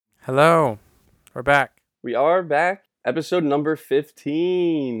Hello, we're back. We are back. Episode number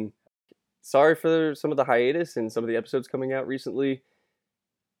 15. Sorry for some of the hiatus and some of the episodes coming out recently.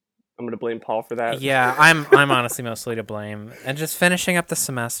 I'm going to blame Paul for that. Yeah, I'm honestly mostly to blame. And just finishing up the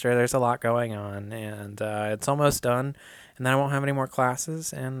semester, there's a lot going on, and it's almost done. And then I won't have any more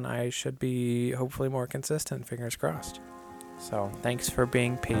classes, and I should be hopefully more consistent. Fingers crossed. So thanks for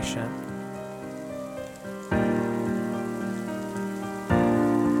being patient.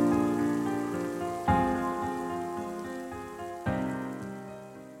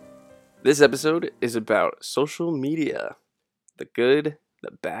 This episode is about social media. The good, the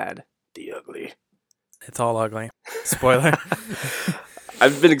bad, the ugly. It's all ugly. Spoiler.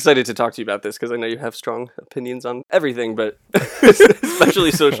 I've been excited to talk to you about this because I know you have strong opinions on everything, but especially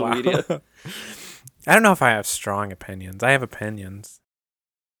social Wow. media. I don't know if I have strong opinions. I have opinions.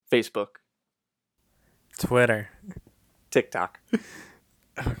 Facebook, Twitter. TikTok,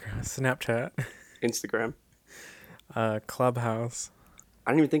 Snapchat. Instagram. Clubhouse. I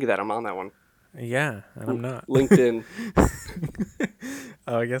didn't even think of that. I'm on that one. Yeah, and I'm not. LinkedIn.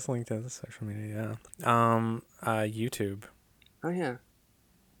 Oh, I guess LinkedIn is social media, yeah. YouTube. Oh, yeah.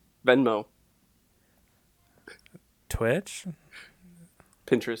 Venmo. Twitch?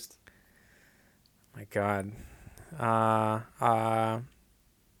 Pinterest. My God.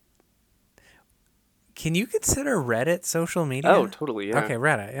 Can you consider Reddit social media? Oh, totally, yeah. Okay,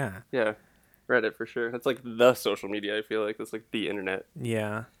 Reddit, yeah. Yeah. Reddit for sure. That's like the social media, I feel like. That's like the internet.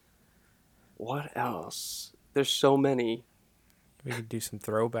 Yeah. What else? There's so many. We could do some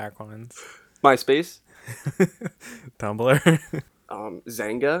throwback ones. MySpace. Tumblr.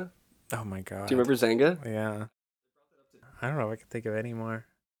 Zanga. Oh my God. Do you remember Zanga? Yeah. I don't know if I can think of any more.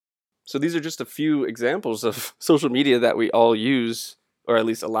 So these are just a few examples of social media that we all use, or at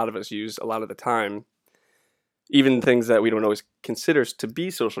least a lot of us use a lot of the time. Even things that we don't always consider to be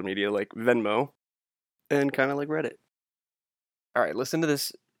social media, like Venmo, and kind of like Reddit. All right, listen to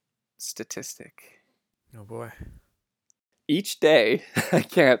this statistic. Oh boy. Each day,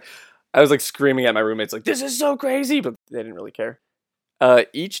 I was like screaming at my roommates, like, this is so crazy, but they didn't really care.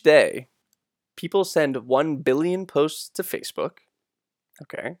 Each day, people send 1 billion posts to Facebook.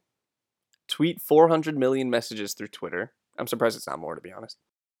 Okay. Tweet 400 million messages through Twitter. I'm surprised it's not more, to be honest.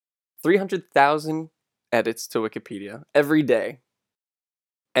 300,000 edits to Wikipedia every day.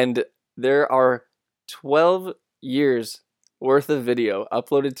 And there are 12 years worth of video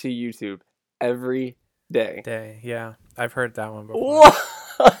uploaded to YouTube every day. Yeah. I've heard that one before.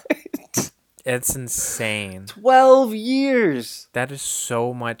 What? It's insane. 12 years That is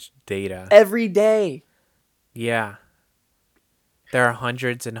so much data. every day. Yeah. There are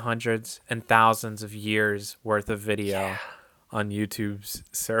hundreds and hundreds and thousands of years worth of video on YouTube's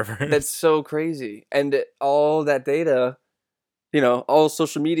servers. That's so crazy. And all that data, all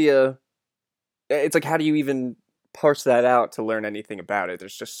social media, it's like, how do you even parse that out to learn anything about it?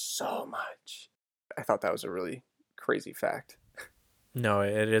 There's just so much. I thought that was a really crazy fact. No,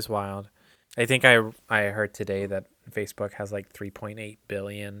 it is wild. I think I heard today that Facebook has like 3.8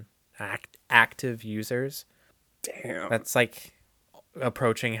 billion active users. Damn. That's like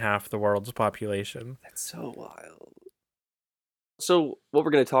approaching half the world's population. That's so wild. So what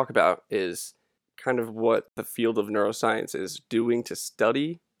we're going to talk about is kind of what the field of neuroscience is doing to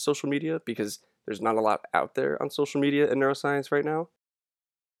study social media, because there's not a lot out there on social media and neuroscience right now.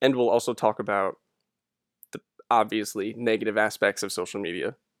 And we'll also talk about the obviously negative aspects of social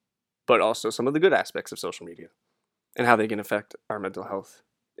media, but also some of the good aspects of social media and how they can affect our mental health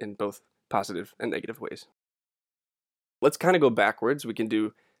in both positive and negative ways. Let's kind of go backwards. We can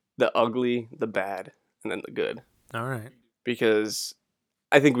do the ugly, the bad, and then the good. All right. Because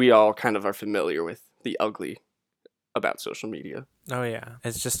I think we all kind of are familiar with the ugly about social media. Oh, yeah.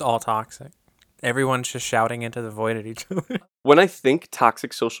 It's just all toxic. Everyone's just shouting into the void at each other. When I think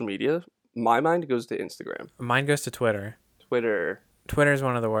toxic social media, my mind goes to Instagram. Mine goes to Twitter. Twitter. Twitter's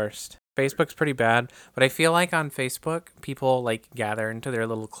one of the worst. Facebook's pretty bad, but I feel like on Facebook, people like gather into their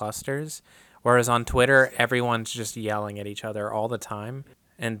little clusters, whereas on Twitter, everyone's just yelling at each other all the time.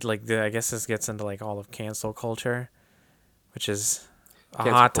 And like, I guess this gets into like all of cancel culture, which is a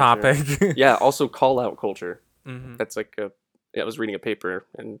Cancel hot culture. topic. Yeah, also call out culture. Mm-hmm. That's like I was reading a paper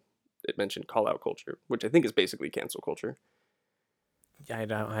and it mentioned call out culture, which I think is basically cancel culture.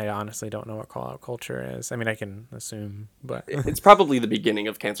 I honestly don't know what call out culture is. I mean, I can assume, but It's probably the beginning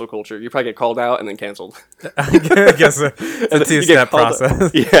of cancel culture. You probably get called out and then canceled. I guess it's a two-step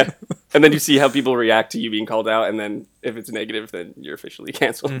process. Yeah. And then you see how people react to you being called out, and then if it's negative, then you're officially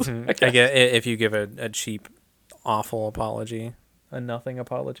canceled. Mm-hmm. I I get if you give a cheap, awful apology, a nothing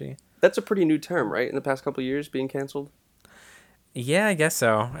apology. That's a pretty new term, right? In the past couple of years, being canceled. Yeah, I guess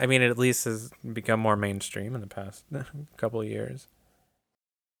so. I mean, it at least has become more mainstream in the past couple of years.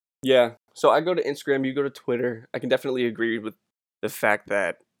 Yeah. So I go to Instagram, you go to Twitter. I can definitely agree with the fact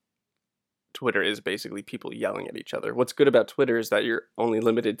that Twitter is basically people yelling at each other. What's good about Twitter is that you're only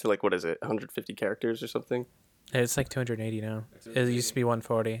limited to like what is it, 150 characters or something? It's like 280 now. It used to be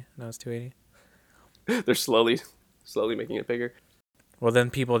 140. Now it's 280. They're slowly making it bigger. Well,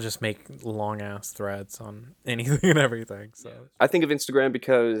 then people just make long ass threads on anything and everything. So I think of Instagram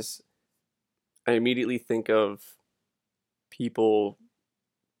because I immediately think of people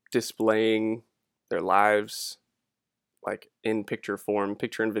displaying their lives like in picture form,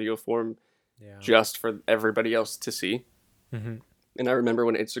 picture and video form, yeah. just for everybody else to see. Mm-hmm. And I remember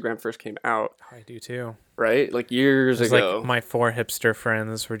when Instagram first came out, I do too. right? Like years It's ago. like my 4 hipster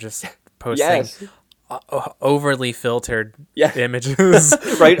friends were just posting Yes. overly filtered Yeah. images,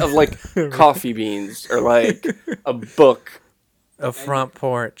 Right? Of like coffee beans or like a book. a front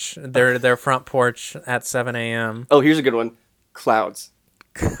porch. Their front porch at 7 a.m. Oh, here's a good one. Clouds.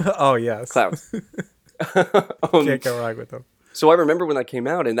 Oh yes, Clouds. can't go wrong with them. So I remember when that came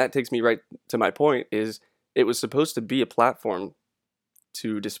out, and that takes me right to my point, is it was supposed to be a platform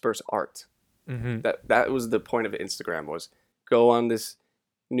to disperse art. Mm-hmm. That was the point of Instagram, was go on this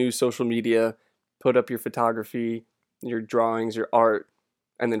new social media, put up your photography, your drawings, your art,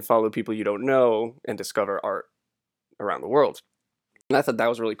 and then follow people you don't know and discover art around the world. And I thought that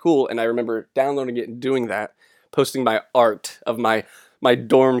was really cool. And I remember downloading it and doing that, posting my art of my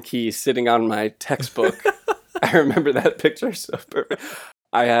dorm key sitting on my textbook. I remember that picture so perfect.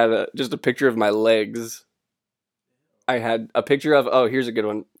 I had just a picture of my legs. I had a picture of, oh, here's a good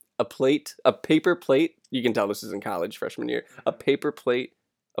one. A paper plate. You can tell this is in college, freshman year. A paper plate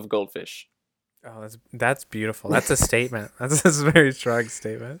of goldfish. Oh, that's beautiful. That's a statement. That's a very strong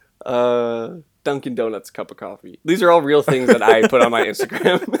statement. Dunkin' Donuts cup of coffee. These are all real things that I put on my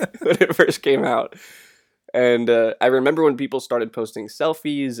Instagram when it first came out. And I remember when people started posting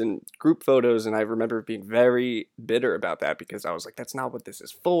selfies and group photos, and I remember being very bitter about that because I was like, that's not what this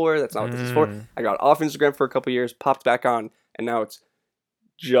is for. That's not what this is for. I got off Instagram for a couple years, popped back on, and now it's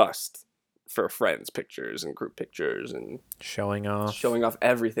just for friends pictures and group pictures and showing off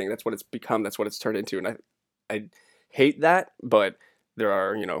everything. That's what it's become. That's what it's turned into. And I hate that, but there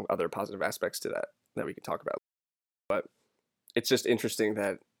are, other positive aspects to that we can talk about. But it's just interesting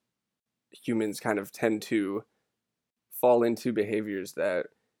that humans kind of tend to fall into behaviors that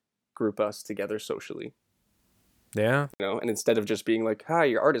group us together socially. Yeah. And instead of just being like, hi,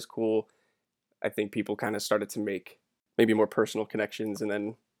 your art is cool, I think people kind of started to make maybe more personal connections and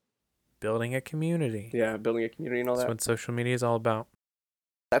then building a community. Yeah, building a community and all that. That's what social media is all about.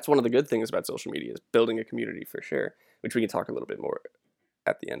 That's one of the good things about social media, is building a community for sure, which we can talk a little bit more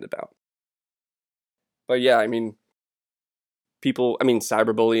at the end about. But yeah, I mean,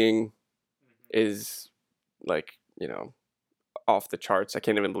 cyberbullying is like, off the charts. I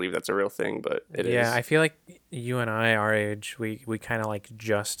can't even believe that's a real thing, but it is. Yeah, I feel like you and I, our age, we kind of like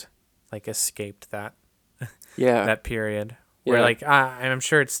just like escaped that that period. Where like I'm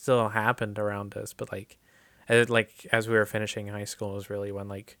sure it still happened around us, but like as we were finishing high school was really when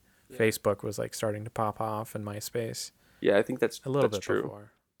like Facebook was like starting to pop off and MySpace. Yeah, I think that's a little bit true.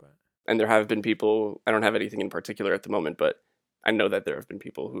 Before, but. And there have been people, I don't have anything in particular at the moment, but I know that there have been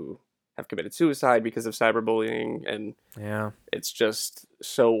people who have committed suicide because of cyberbullying, and it's just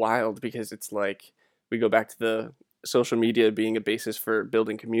so wild because it's like we go back to the social media being a basis for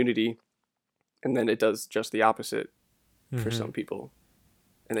building community, and then it does just the opposite for some people.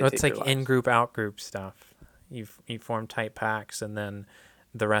 And it's like in-group, out-group stuff. You form tight packs, and then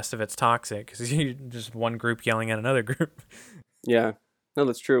the rest of it's toxic because you just one group yelling at another group. Yeah, no,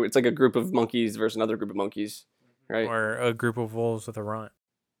 that's true. It's like a group of monkeys versus another group of monkeys, right? Or a group of wolves with a runt.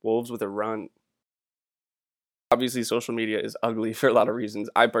 Wolves with a runt. Obviously, social media is ugly for a lot of reasons.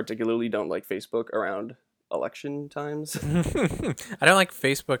 I particularly don't like Facebook around election times. I don't like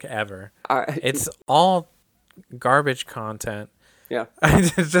Facebook ever. It's all garbage content. Yeah. I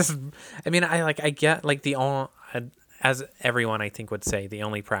get like as everyone I think would say, the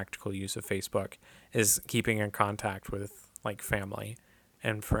only practical use of Facebook is keeping in contact with like family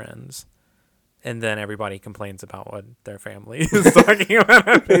and friends. And then everybody complains about what their family is talking about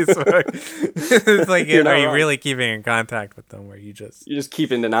on Facebook. It's like, are you really keeping in contact with them, where you're just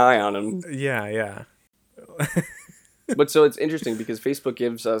keeping an eye on them? Yeah. But so it's interesting because Facebook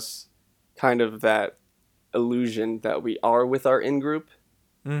gives us kind of that illusion that we are with our in-group,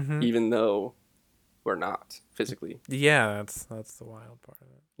 even though we're not physically. Yeah, that's the wild part of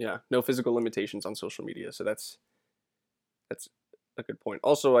it. Yeah, no physical limitations on social media, so that's a good point.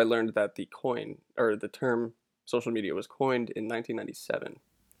 Also, I learned that the term social media was coined in 1997.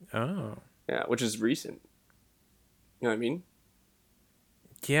 Oh. Yeah, which is recent. You know what I mean?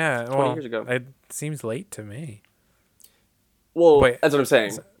 Yeah, 20 well, years ago. it seems late to me. Well, Wait, that's what I'm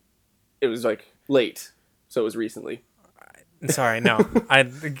saying. It was like late, so it was recently. sorry, no. I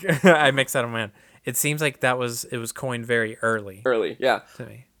mixed that up, man. It seems like it was coined very early Early, yeah. to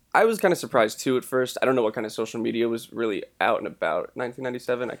me. I was kind of surprised too at first. I don't know what kind of social media was really out and about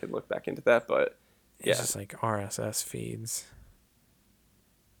 1997. I could look back into that, but It's yeah, just like RSS feeds,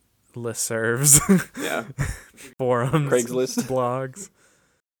 listservs, yeah. forums, Craigslist. blogs.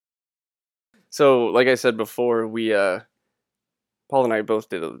 So, like I said before, we Paul and I both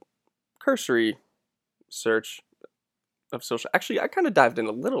did a cursory search of social. Actually, I kind of dived in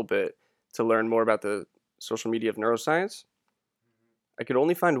a little bit to learn more about the social media of neuroscience. I could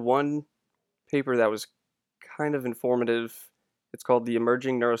only find one paper that was kind of informative. It's called The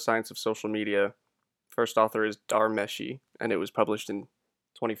Emerging Neuroscience of Social Media. First author is Dharmeshi, and it was published in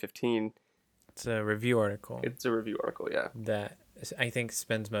 2015. It's a review article It's a review article, yeah. that I think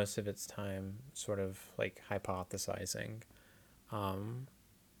spends most of its time sort of like hypothesizing,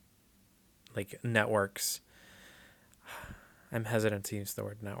 like networks. I'm hesitant to use the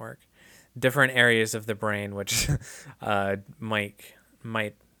word network. Different areas of the brain which might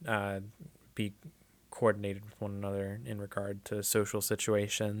be coordinated with one another in regard to social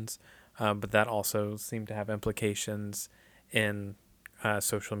situations, but that also seemed to have implications in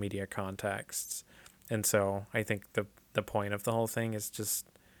social media contexts. And so I think the point of the whole thing is just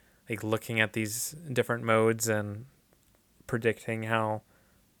like looking at these different modes and predicting how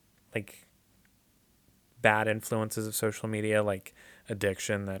like bad influences of social media, like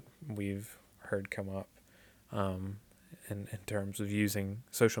addiction that we've heard come up in terms of using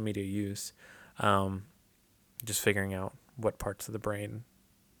social media use, just figuring out what parts of the brain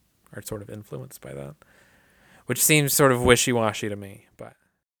are sort of influenced by that, which seems sort of wishy-washy to me. But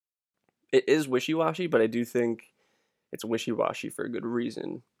It is wishy-washy, but I do think it's wishy-washy for a good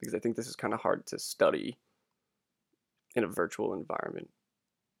reason, because I think this is kind of hard to study in a virtual environment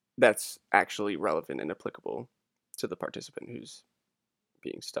that's actually relevant and applicable to the participant who's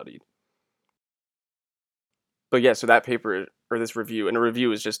being studied. But yeah, so that paper or this review, and a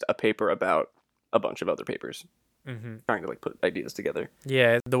review is just a paper about a bunch of other papers, trying to like put ideas together.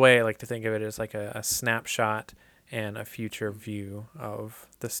 yeah, the way I like to think of it is like a snapshot and a future view of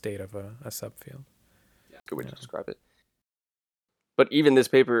the state of a subfield. Good way to Yeah. describe it. But even this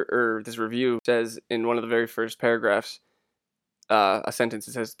paper or this review says in one of the very first paragraphs, a sentence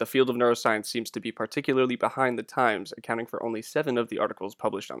that says, "The field of neuroscience seems to be particularly behind the times, accounting for only 7 of the articles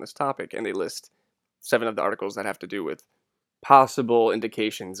published on this topic." And they list 7 of the articles that have to do with possible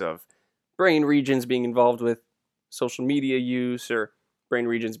indications of brain regions being involved with social media use, or brain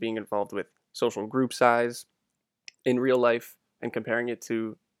regions being involved with social group size in real life, and comparing it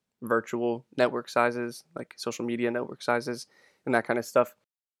to virtual network sizes, like social media network sizes, and that kind of stuff.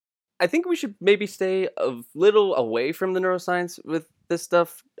 I think we should maybe stay a little away from the neuroscience with this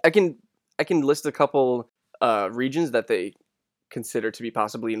stuff. I can list a couple regions that they consider to be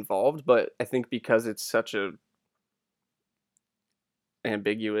possibly involved, but I think because it's such a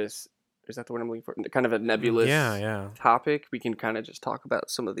ambiguous, is that the word I'm looking for? Kind of a nebulous Yeah. topic, we can kind of just talk about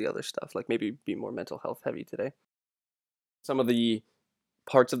some of the other stuff, like maybe be more mental health heavy today. Some of the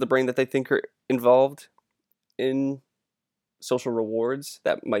parts of the brain that they think are involved in social rewards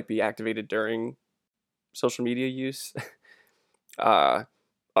that might be activated during social media use uh,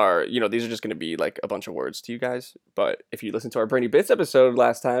 are, these are just going to be like a bunch of words to you guys. But if you listen to our Brainy Bits episode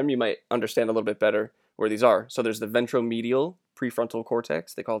last time, you might understand a little bit better where these are. So there's the ventromedial prefrontal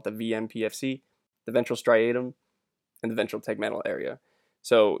cortex. They call it the VMPFC, the ventral striatum, and the ventral tegmental area.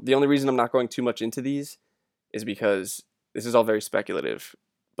 So the only reason I'm not going too much into these is because this is all very speculative.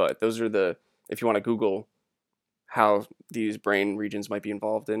 But those are if you want to Google how these brain regions might be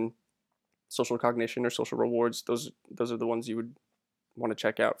involved in social cognition or social rewards, those are the ones you would want to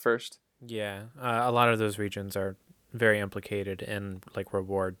check out first. Yeah, a lot of those regions are very implicated in like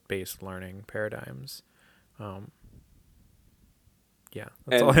reward-based learning paradigms. Yeah,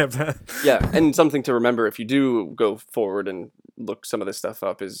 that's all I have to. Yeah, and something to remember if you do go forward and look some of this stuff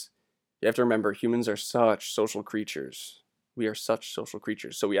up is you have to remember humans are such social creatures. We are such social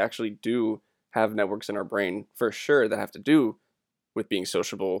creatures. So we actually do have networks in our brain for sure that have to do with being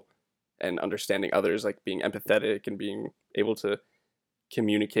sociable and understanding others, like being empathetic and being able to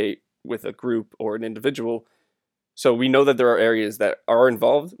communicate with a group or an individual. So we know that there are areas that are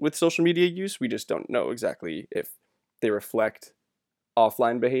involved with social media use. We just don't know exactly if they reflect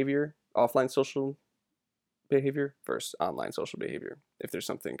offline social behavior versus online social behavior. If there's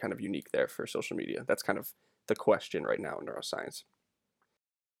something kind of unique there for social media, that's kind of the question right now in neuroscience.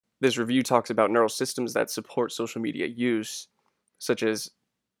 This review talks about neural systems that support social media use, such as,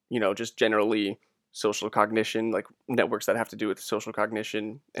 just generally social cognition, like networks that have to do with social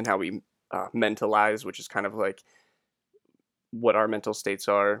cognition and how we mentalize, which is kind of like what our mental states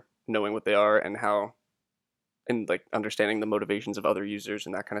are, knowing what they are, and like understanding the motivations of other users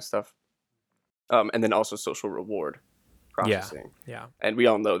and that kind of stuff. And then also social reward processing. Yeah. And we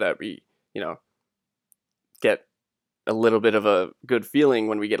all know that we, get a little bit of a good feeling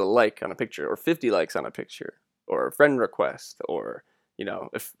when we get a like on a picture, or 50 likes on a picture, or a friend request, or,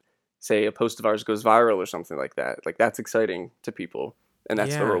 if, say, a post of ours goes viral or something like that. Like, that's exciting to people, and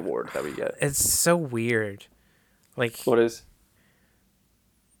that's the Yeah. reward that we get. It's so weird. Like, What is?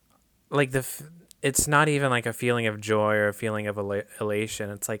 like it's not even like a feeling of joy or a feeling of elation.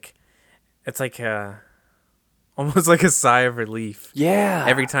 It's like almost like a sigh of relief. Yeah.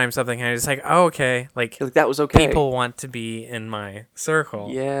 Every time something happens, it's like, oh, okay, like that was okay. people want to be in my circle.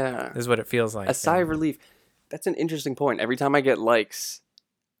 Yeah. Is what it feels like. A sigh of relief. That's an interesting point. Every time I get likes,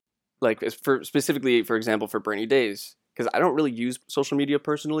 like specifically, for example, for Brainy Days, because I don't really use social media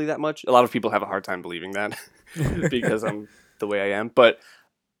personally that much. A lot of people have a hard time believing that because I'm the way I am, but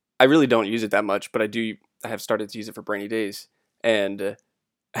I really don't use it that much. But I have started to use it for Brainy Days, and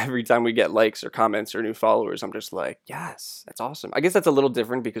every time we get likes or comments or new followers, I'm just like, yes, that's awesome. I guess that's a little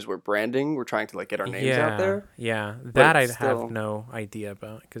different because we're branding. We're trying to like get our names out there. Yeah, that I'd still have no idea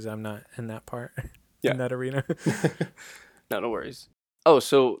about because I'm not in that part, Yeah. in that arena. No worries. Oh,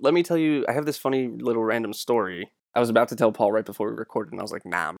 so let me tell you, I have this funny little random story. I was about to tell Paul right before we recorded, and I was like,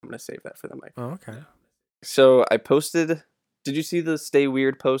 nah, I'm going to save that for the mic. Oh, okay. So I posted, did you see the Stay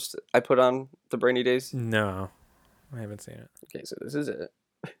Weird post I put on the Brainy Days? No, I haven't seen it. Okay, so this is it.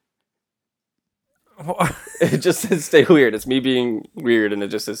 What? It just says Stay Weird. It's me being weird, and it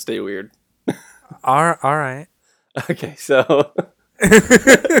just says Stay Weird. All right. Okay, so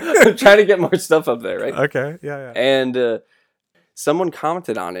I'm trying to get more stuff up there, right? Okay. Yeah. And someone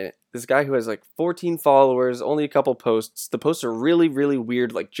commented on it. This guy who has like 14 followers, only a couple posts. The posts are really, really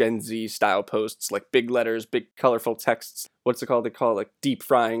weird, like Gen Z style posts, like big letters, big colorful texts. What's it called? They call it like deep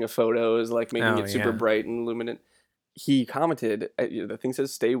frying of photos, like making it super bright and luminant. He commented, the thing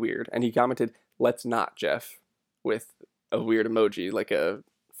says Stay Weird, and he commented, "Let's not, Jeff," with a weird emoji, like a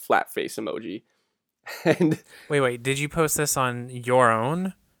flat face emoji. And wait, did you post this on your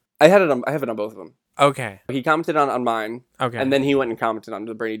own? I have it on both of them. Okay. He commented on mine. Okay. And then he went and commented on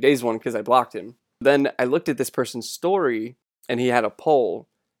the Brainy Days one because I blocked him. Then I looked at this person's story, and he had a poll,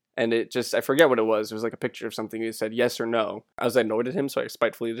 and I forget what it was. It was like a picture of something. He said yes or no. I was annoyed at him, so I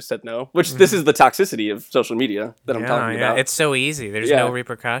spitefully just said no. Which this is the toxicity of social media that I'm talking about. It's so easy. There's no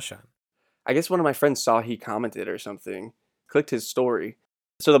repercussion. I guess one of my friends saw he commented or something, clicked his story.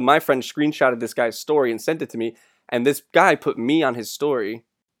 So my friend screenshotted this guy's story and sent it to me, and this guy put me on his story.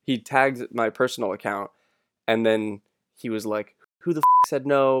 He tagged my personal account, and then he was like, who the said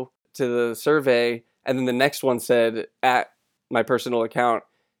no to the survey? And then the next one said, at my personal account,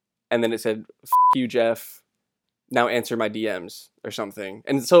 and then it said, you, Jeff, now answer my DMs or something.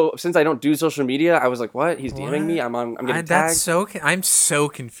 And so since I don't do social media, I was like, what? He's DMing me? I'm getting tagged? I'm so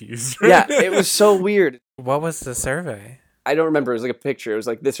confused. Yeah, it was so weird. What was the survey? I don't remember. It was like a picture. It was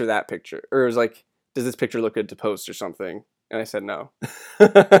like this or that picture. Or it was like, does this picture look good to post or something? And I said no.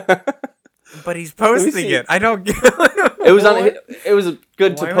 But he's posting it. I don't get it. Was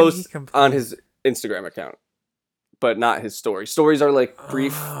good to post on his Instagram account, but not his story. Stories are like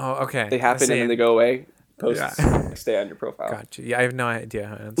brief. Oh, okay. They happen and then they go away. Posts stay on your profile. Gotcha. Yeah, I have no idea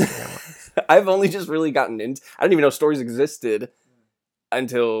how Instagram works. I've only just really gotten into. I didn't even know stories existed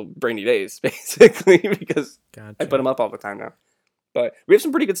until Brainy Days, basically, because I put them up all the time now. But we have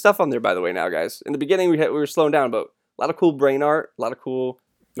some pretty good stuff on there, by the way, now, guys. In the beginning, we were slowing down, but a lot of cool brain art, a lot of cool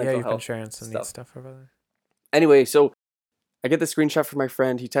mental you've health been sharing some neat stuff over there. Anyway, so I get the screenshot from my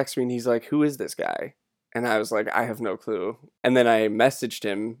friend. He texts me and he's like, who is this guy? And I was like, I have no clue. And then I messaged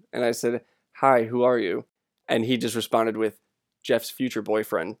him and I said, hi, who are you? And he just responded with, Jeff's future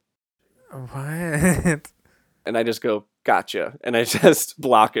boyfriend. What? And I just go, gotcha. And I just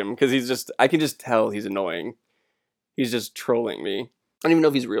block him because I can just tell he's annoying. He's just trolling me. I don't even know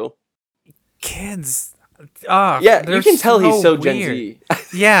if he's real. Kids. Yeah, you can tell he's so Gen Z.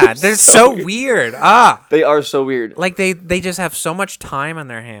 Yeah, they're so weird. They are so weird. Like they just have so much time on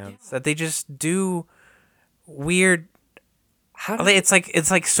their hands that they just do weird. It's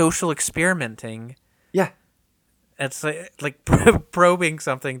like social experimenting. Yeah, it's like probing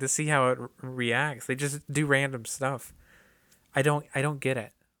something to see how it reacts. They just do random stuff. I don't get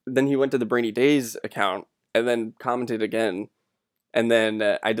it. Then he went to the Brainy Days account and then commented again. And then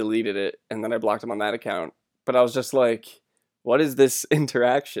I deleted it, and then I blocked him on that account. but I was just like, what is this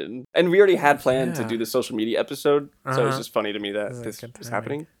interaction? And we already had planned to Yeah. do the social media episode, so it's Uh-huh. just funny to me that This is this good was timing.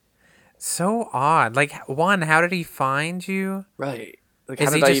 happening. So odd. Like, one, how did he find you? Right. Like, Is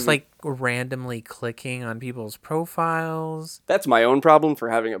how he did I just even... like randomly clicking on people's profiles? That's my own problem for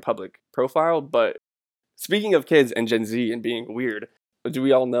having a public profile, but speaking of kids and Gen Z and being weird, do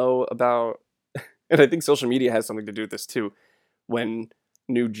we all know about, and I think social media has something to do with this too, when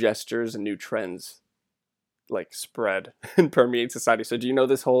new gestures and new trends like spread and permeate society. So do you know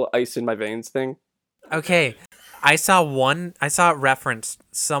this whole ice in my veins thing? Okay, I saw it referenced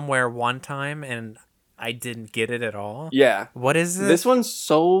somewhere one time, and I didn't get it at all. Yeah. What is it? This one's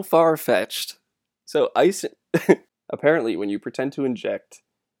so far-fetched. So ice, apparently when you pretend to inject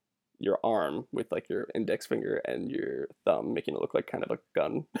your arm with like your index finger and your thumb, making it look like kind of a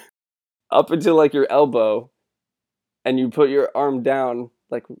gun, up until like your elbow, and you put your arm down,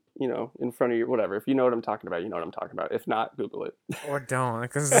 like, you know, in front of your whatever. If you know what I'm talking about, you know what I'm talking about. If not, Google it. Or don't,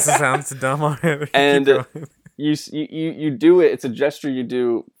 because this sounds dumb already. And Keep going. you do it. It's a gesture you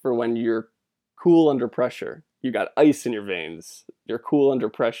do for when you're cool under pressure. You got ice in your veins. You're cool under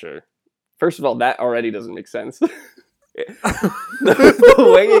pressure. First of all, that already doesn't make sense.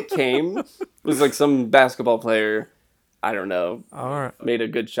 the way it came was like some basketball player, I don't know, All right. made a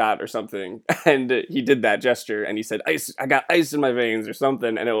good shot or something, and he did that gesture, and he said, "Ice, I got ice in my veins" or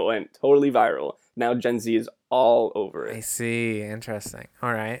something, and it went totally viral. Now Gen Z is all over I it. see. Interesting.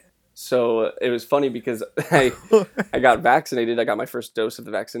 All right. So it was funny because I got vaccinated. I got my first dose of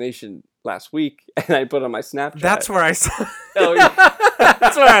the vaccination last week, and I put on my Snapchat. That's where I saw. Oh, yeah.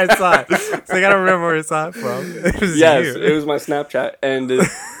 That's where I saw it. So I gotta remember where I saw it from. It was Yes, you. it was my Snapchat, and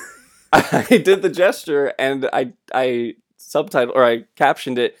I did the gesture, and I subtitled, or I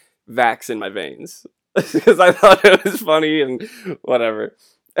captioned it, "Vax in my veins," because I thought it was funny and whatever.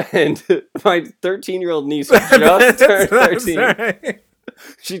 And my 13-year-old niece just turned 13. Right.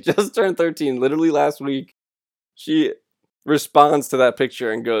 She just turned 13 literally last week. She responds to that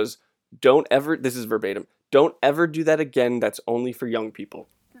picture and goes, "Don't ever," this is verbatim, "don't ever do that again. That's only for young people."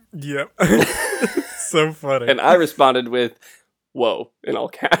 Yep. So funny. And I responded with, "Whoa," in all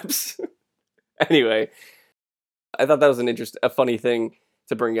caps. Anyway, I thought that was a funny thing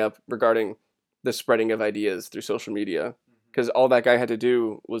to bring up regarding the spreading of ideas through social media. Because all that guy had to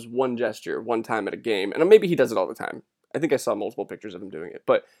do was one gesture, one time at a game. And maybe he does it all the time. I think I saw multiple pictures of him doing it.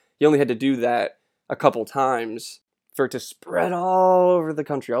 But he only had to do that a couple times for it to spread all over the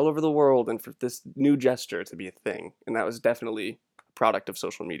country, all over the world, and for this new gesture to be a thing. And that was definitely a product of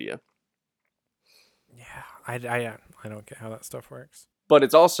social media. Yeah, I don't get how that stuff works. But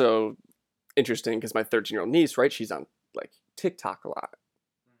it's also interesting because my 13-year-old niece, right, she's on like TikTok a lot.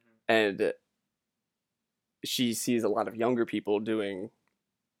 And she sees a lot of younger people doing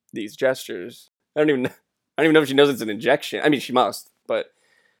these gestures. I don't even know if she knows it's an injection. I mean, she must, but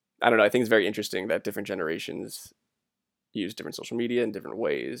I don't know. I think it's very interesting that different generations use different social media in different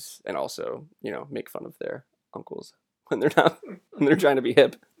ways, and also, you know, make fun of their uncles when they're trying to be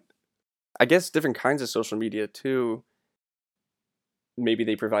hip. I guess different kinds of social media too. Maybe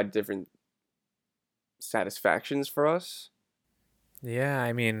they provide different satisfactions for us. Yeah,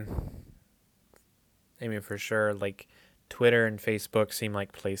 I mean, for sure, like Twitter and Facebook seem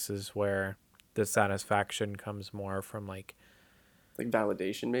like places where the satisfaction comes more from like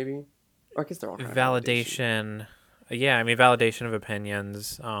validation, maybe. Or I guess they're all kind of validation. Yeah, I mean validation of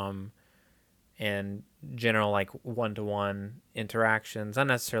opinions, and general like one-to-one interactions. Not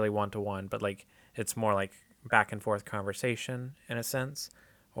necessarily one-to-one, but like it's more like back and forth conversation in a sense,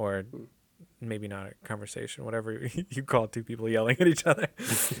 or maybe not a conversation, whatever you call two people yelling at each other,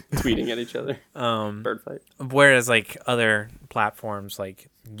 tweeting at each other, bird fight. Whereas like other platforms like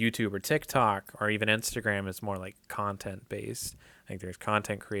YouTube or TikTok or even Instagram is more like content based. Like there's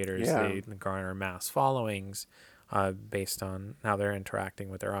content creators, they garner mass followings based on how they're interacting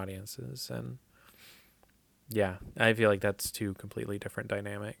with their audiences. And yeah, I feel like that's two completely different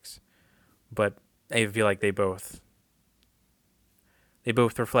dynamics, but I feel like they both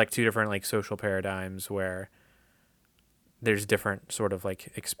reflect two different like social paradigms where there's different sort of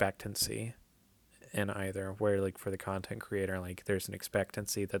like expectancy in either, where like for the content creator, like there's an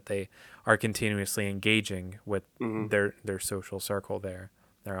expectancy that they are continuously engaging with their social circle, their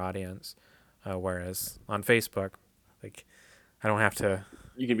audience, whereas on Facebook, like I don't have to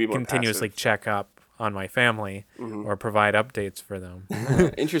you can be more continuously passive. check up on my family or provide updates for them.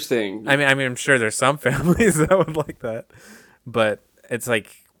 Interesting. I mean I'm sure there's some families that would like that, but it's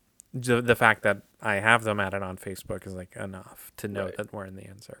like the fact that I have them added on Facebook is like enough to know Right. that we're in the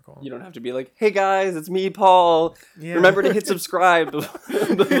inner circle. You don't have to be like, hey guys, it's me, Paul. Yeah. Remember to hit subscribe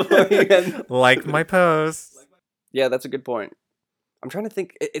before you end. Like my posts. Yeah, that's a good point. I'm trying to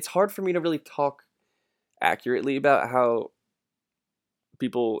think. It's hard for me to really talk accurately about how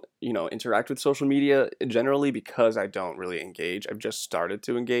people, interact with social media generally because I don't really engage. I've just started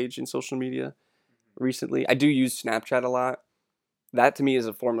to engage in social media recently. I do use Snapchat a lot. That to me is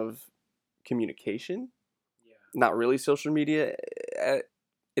a form of communication, not really social media.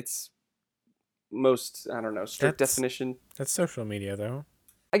 Its most, I don't know, strict definition. That's social media, though.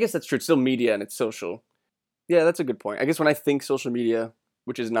 I guess that's true. It's still media and it's social. Yeah, that's a good point. I guess when I think social media,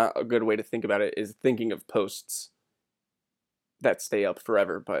 which is not a good way to think about it, is thinking of posts that stay up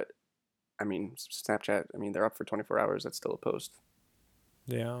forever. But I mean, Snapchat, they're up for 24 hours. That's still a post.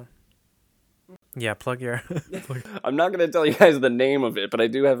 Yeah. Yeah, plug your. I'm not going to tell you guys the name of it, but I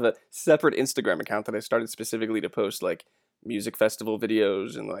do have a separate Instagram account that I started specifically to post like music festival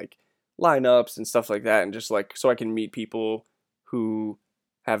videos and like lineups and stuff like that. And just like, so I can meet people who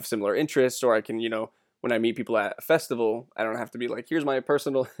have similar interests, or I can, when I meet people at a festival, I don't have to be like, here's my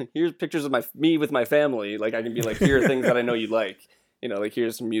personal, here's pictures of me with my family. Like I can be like, here are things that I know you like, like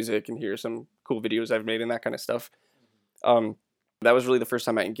here's some music and here's some cool videos I've made and that kind of stuff. That was really the first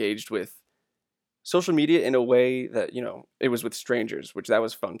time I engaged with social media in a way that, it was with strangers, which that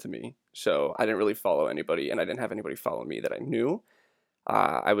was fun to me. So I didn't really follow anybody and I didn't have anybody follow me that I knew.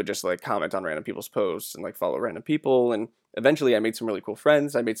 I would just like comment on random people's posts and like follow random people. And eventually I made some really cool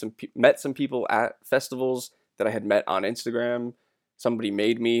friends. I met some people at festivals that I had met on Instagram. Somebody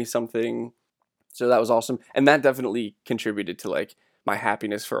made me something. So that was awesome. And that definitely contributed to like my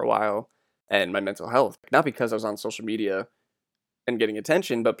happiness for a while and my mental health. Not because I was on social media and getting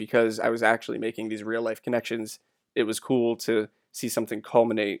attention, but because I was actually making these real life connections. It was cool to see something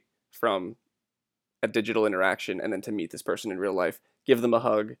culminate from a digital interaction and then to meet this person in real life, give them a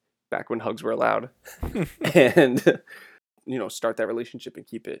hug back when hugs were allowed, and start that relationship and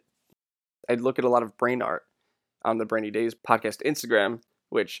keep it. I'd look at a lot of brain art on the Brainy Days podcast Instagram,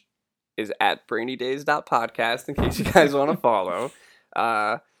 which is at brainydays.podcast in case you guys want to follow.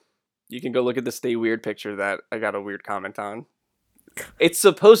 You can go look at the Stay Weird picture that I got a weird comment on. It's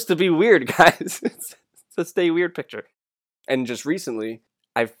supposed to be weird, guys. It's a Stay Weird picture. And just recently,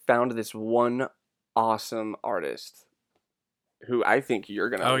 I found this one awesome artist who I think you're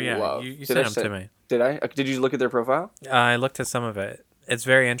going to love. You sent him to me. Did I? Did you look at their profile? I looked at some of it. It's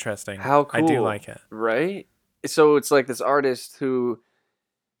very interesting. How cool. I do like it. Right? So it's like this artist who,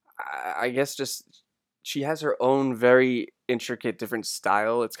 I guess just, she has her own very intricate different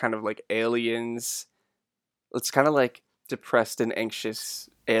style. It's kind of like aliens. It's kind of like depressed and anxious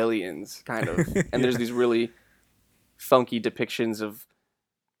aliens, kind of. And there's these really funky depictions of,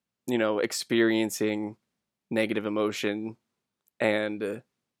 experiencing negative emotion. And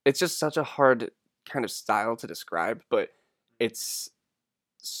it's just such a hard kind of style to describe, but it's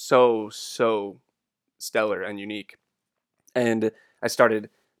so stellar and unique. And I started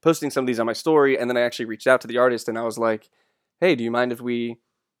posting some of these on my story, and then I actually reached out to the artist and I was like, hey, do you mind if we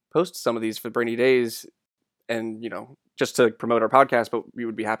post some of these for Brainy Days and, just to promote our podcast, but we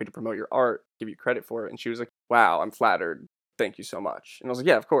would be happy to promote your art, give you credit for it. And she was like, wow, I'm flattered. Thank you so much. And I was like,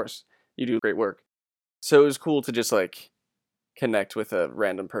 yeah, of course. You do great work. So it was cool to just like connect with a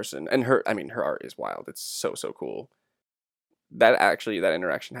random person. And her art is wild. It's so cool. That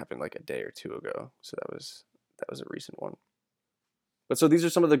interaction happened like a day or two ago. So that was a recent one. But so these are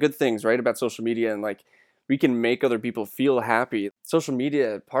some of the good things, right, about social media, and like we can make other people feel happy. Social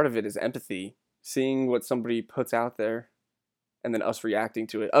media, part of it is empathy, seeing what somebody puts out there and then us reacting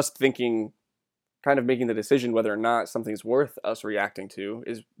to it, us thinking, kind of making the decision whether or not something's worth us reacting to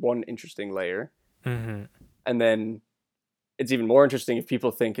is one interesting layer. Mm-hmm. And then it's even more interesting if people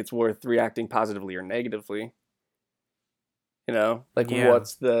think it's worth reacting positively or negatively.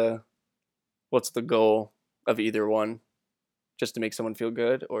 What's the goal of either one? Just to make someone feel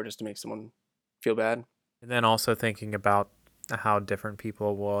good or just to make someone feel bad? And then also thinking about how different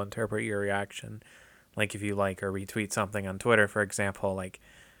people will interpret your reaction. Like if you like or retweet something on Twitter, for example, like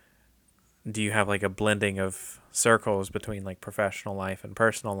do you have like a blending of circles between like professional life and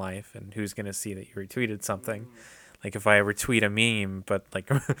personal life, and who's going to see that you retweeted something? Like if I retweet a meme, but like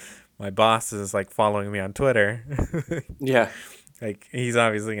my boss is like following me on Twitter, yeah, like he's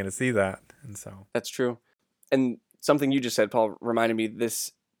obviously going to see that. And so that's true. And something you just said, Paul, reminded me,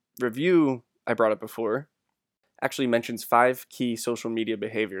 this review I brought up before actually mentions 5 key social media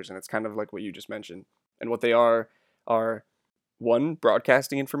behaviors, and it's kind of like what you just mentioned. And what they are 1,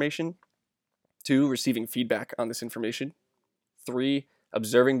 broadcasting information, 2, receiving feedback on this information, 3,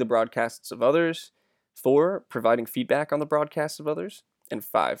 observing the broadcasts of others. 4, providing feedback on the broadcasts of others. And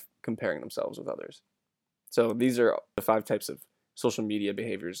 5, comparing themselves with others. So these are the 5 types of social media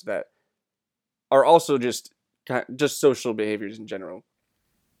behaviors that are also just social behaviors in general.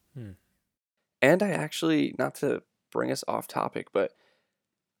 And I actually, not to bring us off topic, but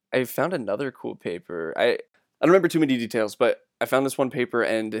I found another cool paper. I don't remember too many details, but I found this one paper,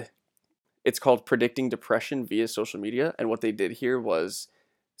 and it's called Predicting Depression via Social Media. And what they did here was,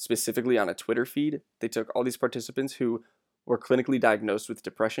 specifically on a Twitter feed, they took all these participants who were clinically diagnosed with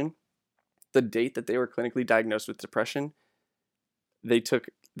depression. The date that they were clinically diagnosed with depression, they took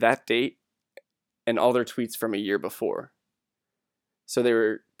that date and all their tweets from a year before. So they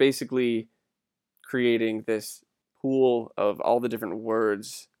were basically creating this pool of all the different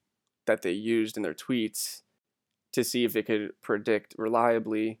words that they used in their tweets to see if it could predict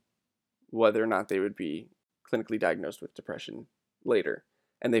reliably whether or not they would be clinically diagnosed with depression later.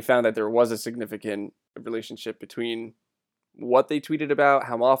 And they found that there was a significant relationship between what they tweeted about,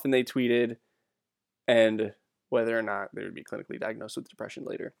 how often they tweeted, and whether or not they would be clinically diagnosed with depression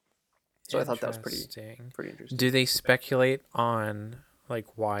later. So I thought that was pretty interesting. Do they speculate on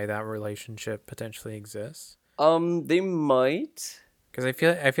like why that relationship potentially exists? They might. Because I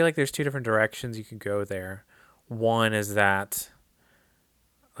feel like there's 2 different directions you could go there. One is that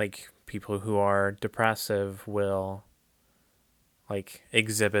like people who are depressive will like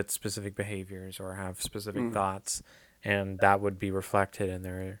exhibit specific behaviors or have specific thoughts, and that would be reflected in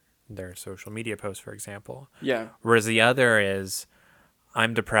their social media posts, for example. Yeah. Whereas the other is,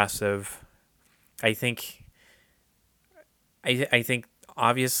 I'm depressive. I think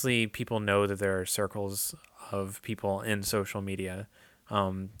obviously people know that there are circles of people in social media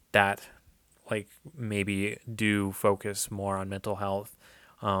that like maybe do focus more on mental health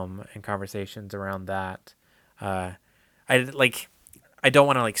and conversations around that. I don't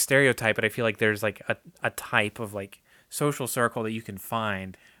want to like stereotype, but I feel like there's like a type of like social circle that you can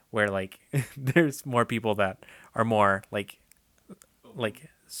find where like there's more people that are more like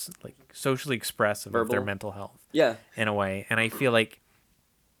socially expressive of their mental health. Yeah. In a way. And I feel like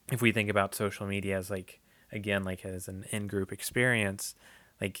if we think about social media as like, again, like as an in-group experience,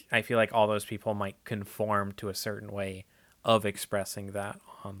 like I feel like all those people might conform to a certain way of expressing that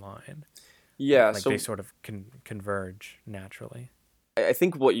online. Yeah. Like they sort of converge naturally. I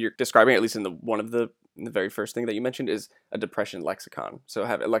think what you're describing, at least in the very first thing that you mentioned, is a depression lexicon. So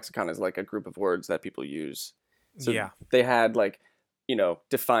a lexicon is like a group of words that people use. So yeah. They had like,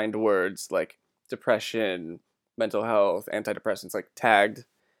 defined words like depression, mental health, antidepressants, like tagged.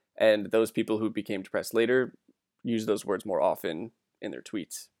 And those people who became depressed later use those words more often in their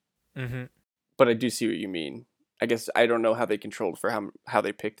tweets. Mm-hmm. But I do see what you mean. I guess I don't know how they controlled for how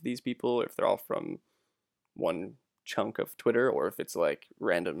they picked these people, if they're all from one chunk of Twitter or if it's like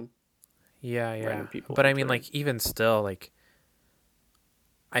random people. But I mean, like, even still, like,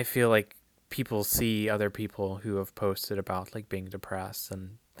 I feel like people see other people who have posted about like being depressed,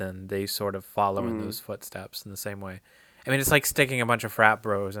 and then they sort of follow in those footsteps in the same way. I mean, it's like sticking a bunch of frat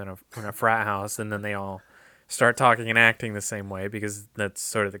bros in a frat house, and then they all start talking and acting the same way because that's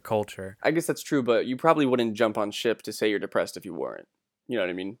sort of the culture. I guess that's true, but you probably wouldn't jump on ship to say you're depressed if you weren't. You know what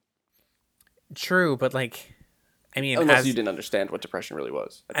I mean? True, but like, I mean, unless you didn't understand what depression really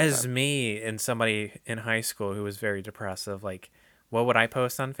was. As me and somebody in high school who was very depressive, like, what would I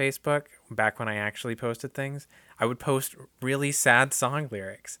post on Facebook back when I actually posted things? I would post really sad song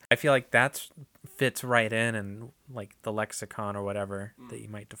lyrics. I feel like that fits right in like the lexicon or whatever that you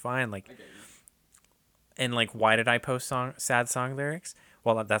might define. Like, and like, why did I post sad song lyrics?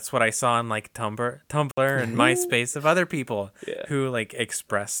 Well, that's what I saw on like Tumblr and MySpace of other people who like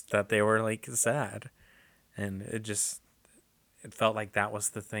expressed that they were like sad, and it felt like that was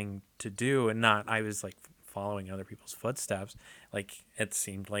the thing to do, and not I was like following other people's footsteps. Like, it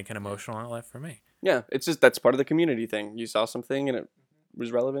seemed like an emotional outlet for me. Yeah, it's just that's part of the community thing. You saw something and it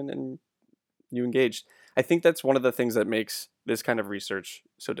was relevant and you engaged. I think that's one of the things that makes this kind of research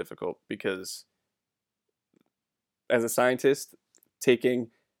so difficult, because as a scientist, taking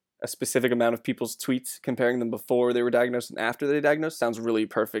a specific amount of people's tweets, comparing them before they were diagnosed and after they were diagnosed, sounds really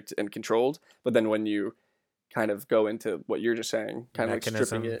perfect and controlled. But then when you kind of go into what you're just saying, kind of like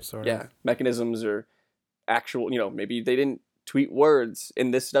stripping it, mechanisms or actual, maybe they didn't tweet words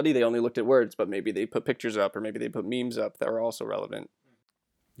in this study, they only looked at words, but maybe they put pictures up or maybe they put memes up that are also relevant.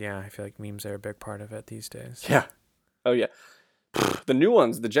 Yeah, I feel like memes are a big part of it these days. Yeah. Oh yeah. The new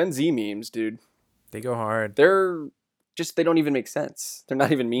ones, the Gen Z memes, dude. They go hard. They don't even make sense. They're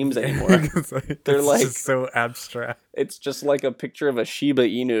not even memes anymore. They're like just so abstract. It's just like a picture of a Shiba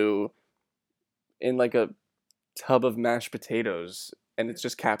Inu in like a tub of mashed potatoes, and it's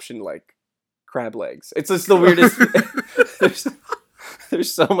just captioned like crab legs. It's just the weirdest.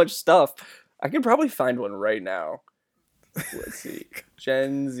 there's so much stuff. I could probably find one right now. Let's see.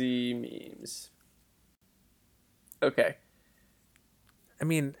 Gen Z memes. Okay. I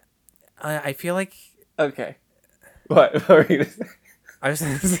mean, I feel like Okay. What are you gonna say? I was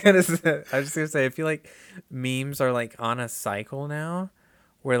just gonna say, I feel like memes are like on a cycle now,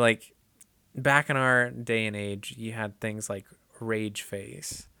 where like back in our day and age, you had things like rage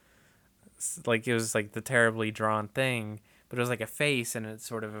face. Like it was like the terribly drawn thing, but it was like a face and it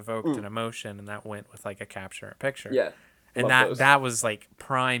sort of evoked an emotion, and that went with like a capture or picture. Yeah. And Love those. that was like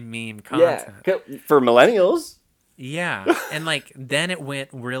prime meme Yeah. content. For millennials. Yeah. And like then it went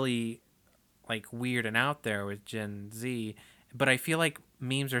really like weird and out there with Gen Z, but I feel like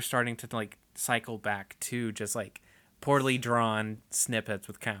memes are starting to like cycle back to just like poorly drawn snippets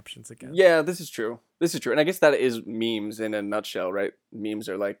with captions again. Yeah, this is true. And I guess that is memes in a nutshell, right? Memes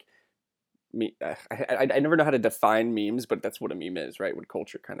are like I never know how to define memes, but that's what a meme is, right? When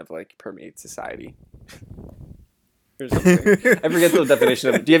culture kind of like permeates society. Or something. I forget the definition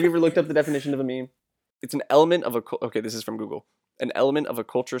of it. Have you ever looked up the definition of a meme? It's an element of okay, this is from Google. An element of a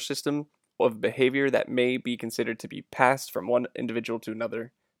culture system of behavior that may be considered to be passed from one individual to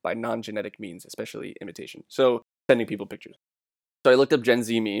another by non-genetic means, especially imitation. So, sending people pictures. So I looked up Gen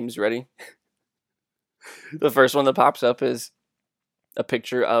Z memes. Ready? The first one that pops up is a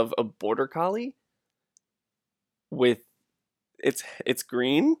picture of a border collie with it's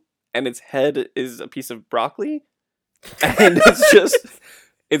green and its head is a piece of broccoli, and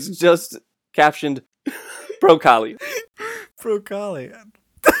it's just captioned "Pro Collie." Pro collie.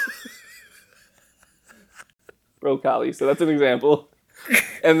 Pro Collie. So that's an example.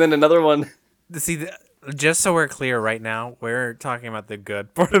 And then another one. See, just so we're clear right now, we're talking about the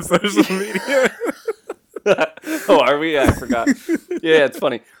good part of social media. Oh, are we? Yeah, I forgot. Yeah, it's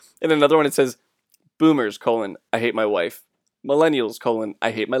funny. And another one, it says, Boomers, I hate my wife. Millennials,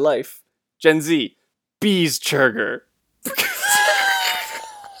 I hate my life. Gen Z, bees churger.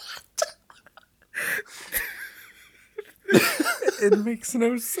 It makes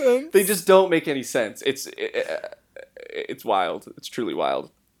no sense. They just don't make any sense. It's wild. It's truly wild.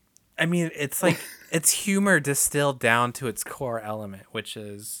 I mean, it's like, it's humor distilled down to its core element, which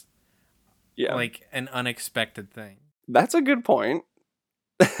is like an unexpected thing. That's a good point.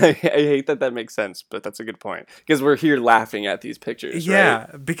 I hate that makes sense, but that's a good point. Because we're here laughing at these pictures,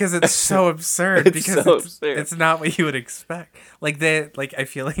 right? Because it's so absurd. Absurd. It's not what you would expect. I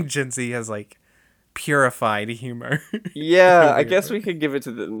feel like Gen Z has like purified humor. Yeah, I guess we could give it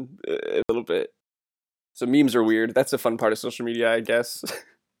to them a little bit. So memes are weird. That's a fun part of social media, I guess.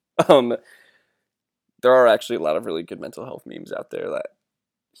 There are actually a lot of really good mental health memes out there that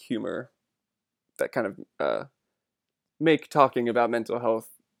humor, that kind of make talking about mental health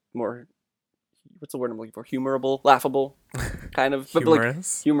more, what's the word I'm looking for? Humorable, laughable, kind of.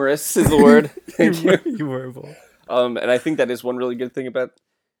 Humorous? Like, humorous is the word. Thank you. Humorable. And I think that is one really good thing about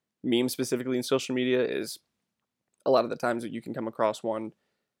memes specifically in social media is a lot of the times that you can come across one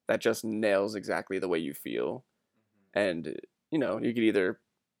that just nails exactly the way you feel. And, you could either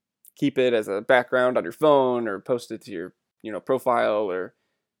keep it as a background on your phone or post it to your, profile, or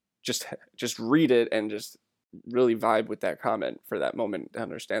just read it and just really vibe with that comment for that moment to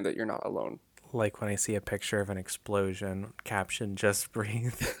understand that you're not alone. Like when I see a picture of an explosion, caption, "Just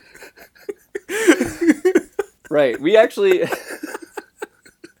breathe." Right. We actually...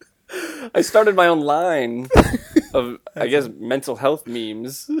 I started my own line of, I guess, mental health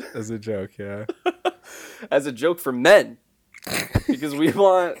memes. As a joke, yeah. As a joke for men. Because we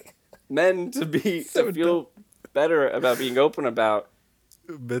want men to feel better about being open about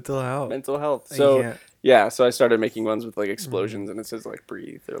mental health. So, so I started making ones with, like, explosions, and it says, like,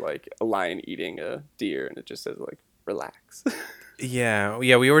 breathe, or, like, a lion eating a deer, and it just says, like, relax. Yeah,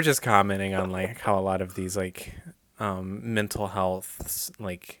 we were just commenting on, like, how a lot of these, like, mental health,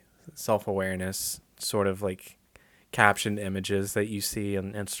 like, self-awareness sort of, like, captioned images that you see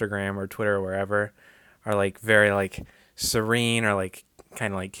on Instagram or Twitter or wherever are, like, very, like, serene or, like,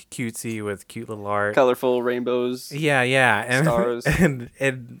 kind of, like, cutesy with cute little art. Colorful rainbows. Yeah. And, stars.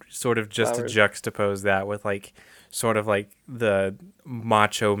 And sort of just flowers. To juxtapose that with, like, sort of, like, the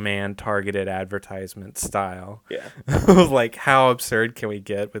macho man targeted advertisement style. Yeah. Like, how absurd can we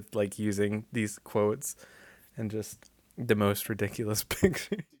get with, like, using these quotes and just the most ridiculous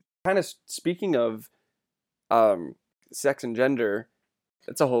picture? Kind of speaking of sex and gender,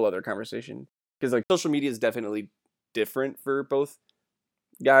 that's a whole other conversation. Because, like, social media is definitely different for both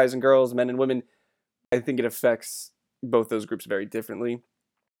guys and girls, men and women. I think it affects both those groups very differently.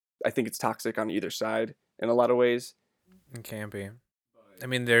 I think it's toxic on either side in a lot of ways. It can be. I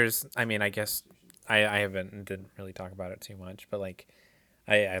mean, I guess I didn't really talk about it too much, but like,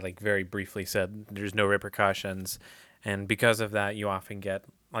 I like very briefly said there's no repercussions, and because of that, you often get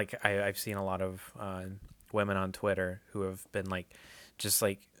like I've seen a lot of women on Twitter who have been like, just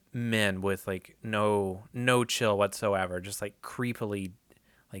like men with like no chill whatsoever, just like creepily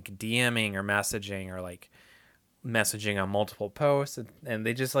like DMing or messaging on multiple posts, and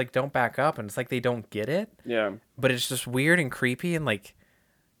they just like don't back up, and it's like they don't get it, Yeah. but it's just weird and creepy, and like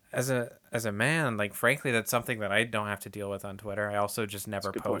as a man, like frankly, that's something that I don't have to deal with on Twitter. I also just That's a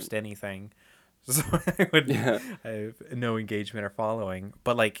never good post point. anything, so I Yeah. have no engagement or following.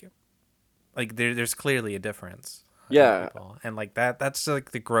 But like there's clearly a difference in Yeah. people, and like that's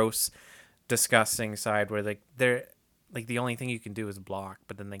like the gross, disgusting side where like they're like the only thing you can do is block,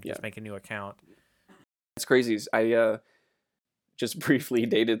 but then they Yeah. just make a new account. It's crazy. I just briefly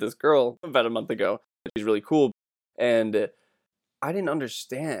dated this girl about a month ago. She's really cool. And I didn't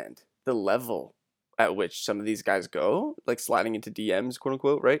understand the level at which some of these guys go, like sliding into DMs, quote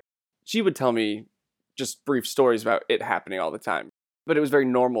unquote, right? She would tell me just brief stories about it happening all the time. But it was very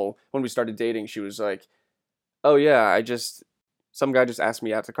normal. When we started dating, she was like, "Oh yeah, some guy just asked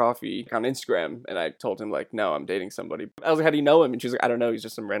me out to coffee on Instagram," and I told him like, "No, I'm dating somebody." I was like, "How do you know him?" And she was like, "I don't know, he's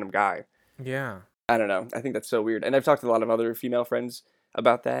just some random guy." Yeah. I don't know. I think that's so weird. And I've talked to a lot of other female friends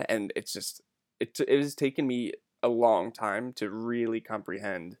about that, and it's just it has taken me a long time to really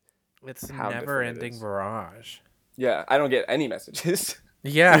comprehend It's a how different it never-ending is. barrage. Yeah, I don't get any messages.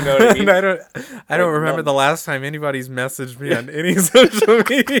 Yeah, You know what I mean? I Like don't remember the none. last time anybody's messaged me Yeah. on any social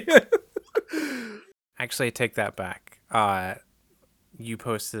media. Actually, I take that back. You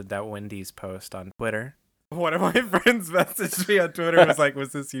posted that Wendy's post on Twitter. One of my friends messaged me on Twitter and was like,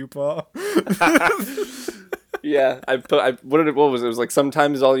 "Was this you, Paul?" Yeah, what was it? It was like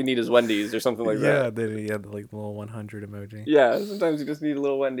sometimes all you need is Wendy's or something like that. Yeah, then he had like the little 100 emoji. Yeah, sometimes you just need a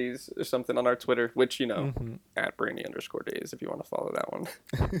little Wendy's or something on our Twitter, which Hmm. at Brainy_days if you want to follow that one.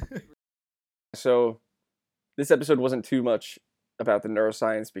 So this episode wasn't too much about the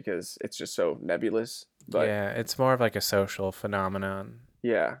neuroscience because it's just so nebulous. But Yeah, it's more of like a social phenomenon.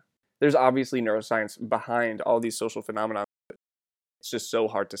 yeah, there's obviously neuroscience behind all these social phenomena. It's just so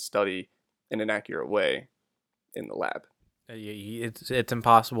hard to study in an accurate way in the lab. It's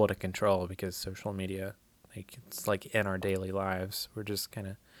impossible to control because social media, like it's like in our daily lives. We're just kind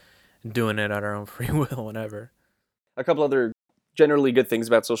of doing it at our own free will whenever. A couple other generally good things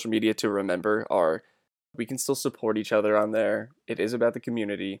about social media to remember are we can still support each other on there. It is about the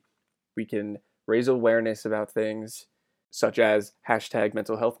community. We can raise awareness about things such as hashtag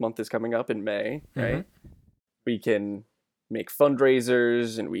mental health month is coming up in May, right? We can make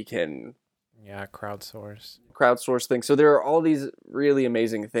fundraisers and we can Yeah, crowdsource. crowdsource things. So there are all these really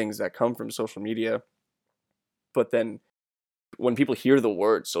amazing things that come from social media. But then when people hear the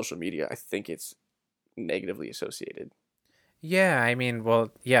word social media, I think it's negatively associated. Yeah, I mean,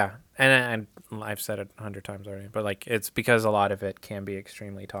 well, yeah, and I've said it 100 times already, but like it's because a lot of it can be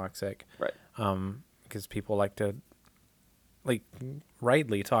extremely toxic. Right. Because people like to like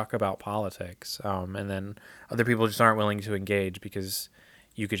rightly talk about politics, and then other people just aren't willing to engage because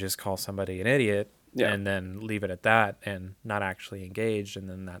you could just call somebody an idiot Yeah. and then leave it at that and not actually engaged, and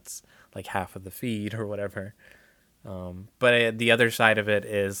then that's like half of the feed or whatever. But the other side of it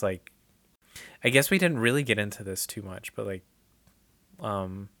is like, I guess we didn't really get into this too much, but like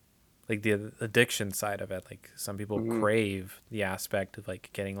the addiction side of it, like some people Mm-hmm. crave the aspect of like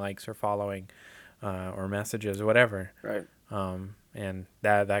getting likes or following, or messages or whatever. Right. And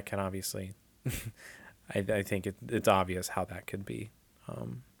that can obviously, I think it's obvious how that could be,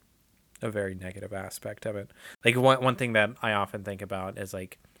 a very negative aspect of it. Like one thing that I often think about is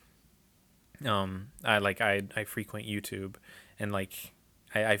like, I frequent YouTube, and like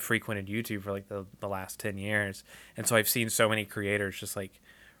I frequented YouTube for like the last 10 years, and so I've seen so many creators just like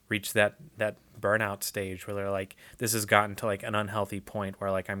reach that burnout stage where they're like, this has gotten to like an unhealthy point where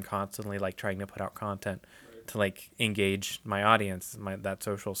like I'm constantly like trying to put out content to like engage my audience, that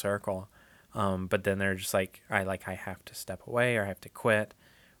social circle, but then they're just like, I have to step away or I have to quit,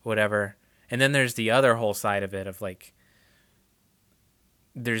 whatever. And then there's the other whole side of it of like,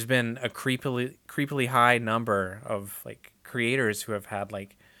 there's been a creepily high number of like creators who have had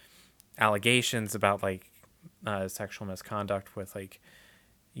like allegations about like sexual misconduct with like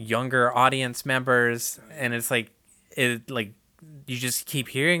younger audience members, and it's like you just keep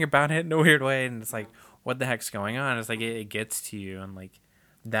hearing about it in a weird way, and it's like, what the heck's going on? It's like it gets to you, and like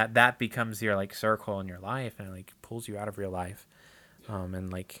that becomes your like circle in your life, and it like pulls you out of real life,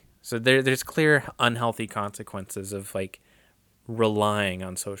 and like so there's clear unhealthy consequences of like relying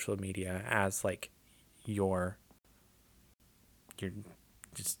on social media as like your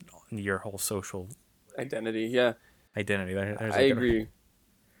just your whole social Identity, yeah. identity. There's I a good. agree.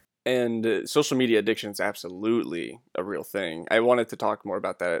 And social media addiction is absolutely a real thing. I wanted to talk more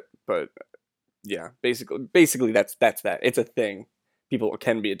about that, but yeah, basically that's that. It's a thing. People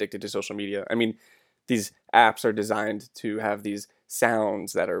can be addicted to social media. I mean, these apps are designed to have these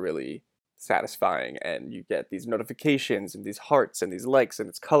sounds that are really satisfying, and you get these notifications and these hearts and these likes, and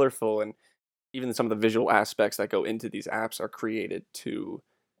it's colorful, and even some of the visual aspects that go into these apps are created to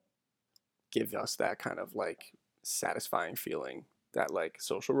give us that kind of like satisfying feeling, that like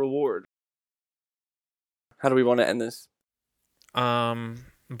social reward. How do we want to end this?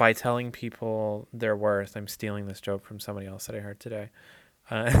 By telling people their worth. I'm stealing this joke from somebody else that I heard today.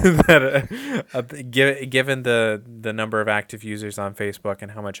 Given the number of active users on Facebook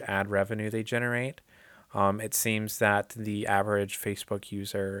and how much ad revenue they generate, it seems that the average Facebook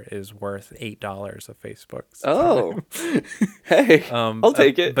user is worth $8 of Facebook's Oh, time. hey, I'll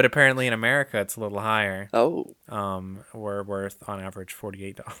take it. But apparently in America, it's a little higher. Oh, We're worth on average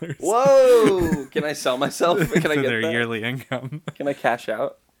 $48. whoa! Can I sell myself? Can I to get their that? yearly income? Can I cash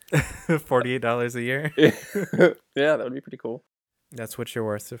out? $48 a year. Yeah, that would be pretty cool. That's what you're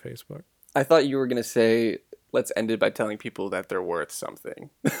worth to Facebook. I thought you were gonna say, let's end it by telling people that they're worth something.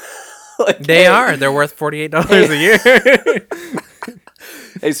 They are. They're worth $48 a year.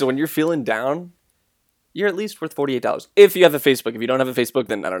 Hey, so when you're feeling down, you're at least worth $48. If you have a Facebook. If you don't have a Facebook,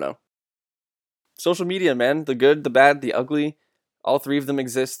 then I don't know. Social media, man. The good, the bad, the ugly. All three of them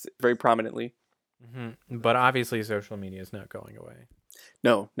exist very prominently. Mm-hmm. But obviously, social media is not going away.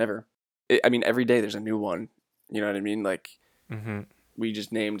 No, never. I mean, every day there's a new one. You know what I mean? Like, we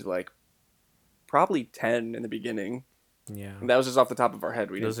just named like probably 10 in the beginning. Yeah. And that was just off the top of our head.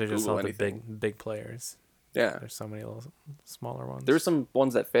 Those are didn't just Google all anything. the big players. Yeah. There's so many little smaller ones. There were some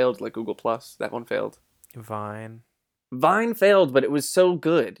ones that failed, like Google Plus. That one failed. Vine. Vine failed, but it was so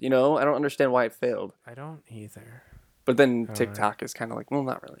good. You know, I don't understand why it failed. I don't either. But then TikTok is kind of like, well,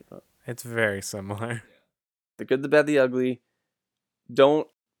 not really, but it's very similar. The good, the bad, the ugly. Don't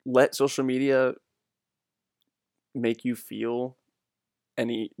let social media make you feel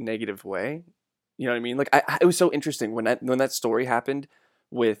any negative way. You know what I mean? Like, it was so interesting when that story happened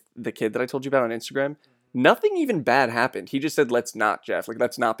with the kid that I told you about on Instagram. Nothing even bad happened. He just said, "Let's not, Jeff. Like,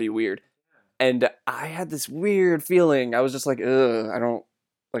 let's not be weird." And I had this weird feeling. I was just like, ugh, I don't,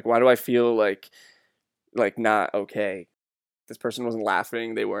 like, why do I feel like not okay? This person wasn't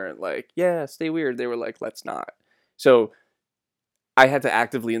laughing. They weren't like, yeah, stay weird. They were like, let's not. So I had to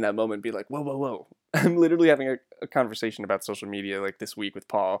actively in that moment be like, whoa, whoa, whoa. I'm literally having a conversation about social media like this week with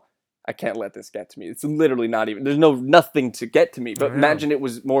Paul. I can't let this get to me. It's literally not even, there's nothing to get to me. But imagine it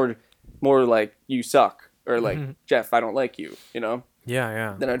was more like, you suck, or like, Jeff, I don't like you, you know?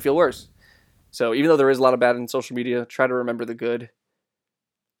 Yeah. Then I'd feel worse. So even though there is a lot of bad in social media, try to remember the good,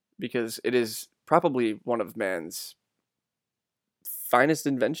 because it is probably one of man's finest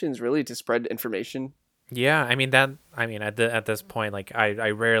inventions, really, to spread information. Yeah, I mean at this point, like I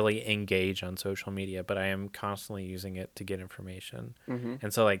rarely engage on social media, but I am constantly using it to get information.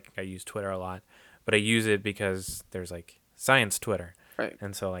 And so like I use Twitter a lot, but I use it because there's like science Twitter. Right.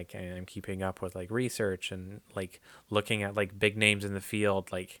 And so like I'm keeping up with like research and like looking at like big names in the field,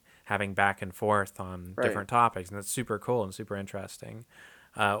 like having back and forth on different topics, and that's super cool and super interesting.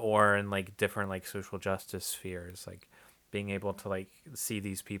 Or in like different like social justice spheres, like being able to like see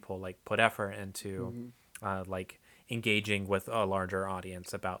these people like put effort into like engaging with a larger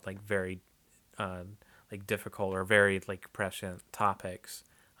audience about like very like difficult or very like prescient topics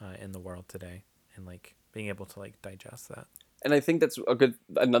in the world today, and like being able to like digest that. And I think that's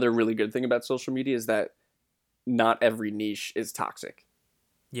another really good thing about social media is that not every niche is toxic.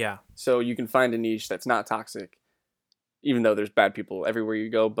 Yeah. So you can find a niche that's not toxic, even though there's bad people everywhere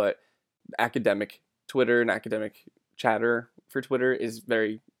you go. But academic Twitter and academic chatter for Twitter is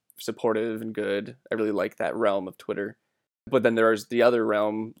very supportive and good. I really like that realm of Twitter. But then there's the other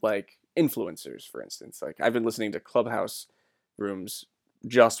realm, like influencers, for instance. Like I've been listening to Clubhouse rooms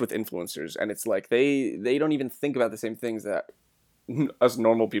just with influencers, and it's like they don't even think about the same things that us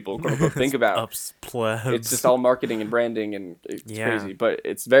normal people quote unquote think about. It's just all marketing and branding, and it's crazy, but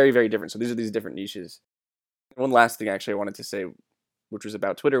it's very, very different. So these are these different niches. One last thing actually I wanted to say, which was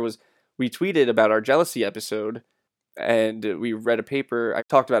about Twitter, was we tweeted about our jealousy episode, and we read a paper. I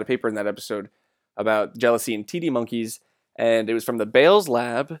talked about a paper in that episode about jealousy in TD monkeys, and it was from the Bales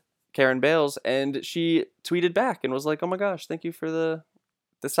lab, Karen Bales, and she tweeted back and was like, "Oh my gosh, thank you for the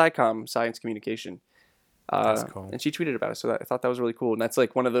SciComm, science communication." That's cool. And she tweeted about it, so I thought that was really cool. And that's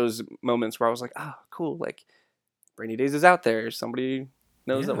like one of those moments where I was like, cool, like Brainy Days is out there. Somebody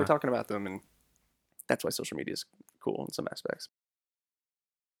knows that we're talking about them, and that's why social media is cool in some aspects.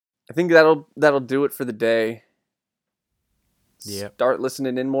 I think that'll do it for the day. Yep. Start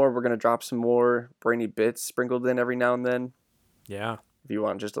listening in more. We're gonna drop some more brainy bits sprinkled in every now and then. Yeah. If you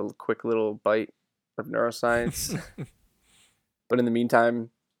want just a quick little bite of neuroscience. But in the meantime,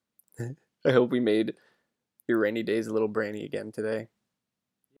 I hope we made your rainy days a little brainy again today.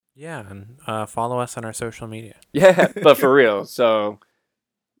 Yeah, and follow us on our social media. Yeah, but for real. So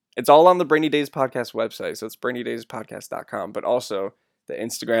it's all on the Brainy Days Podcast website. So it's brainydayspodcast.com. But also the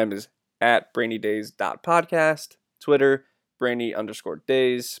Instagram is at brainydays.podcast. Twitter,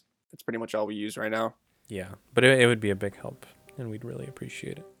 brainy_days. That's pretty much all we use right now. Yeah, but it would be a big help, and we'd really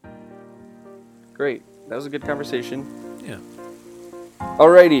appreciate it. Great. That was a good conversation. Yeah.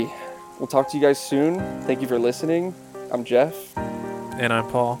 Alrighty. We'll talk to you guys soon. Thank you for listening. I'm Jeff. And I'm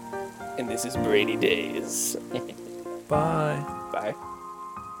Paul. And this is Brainy Days. Bye. Bye.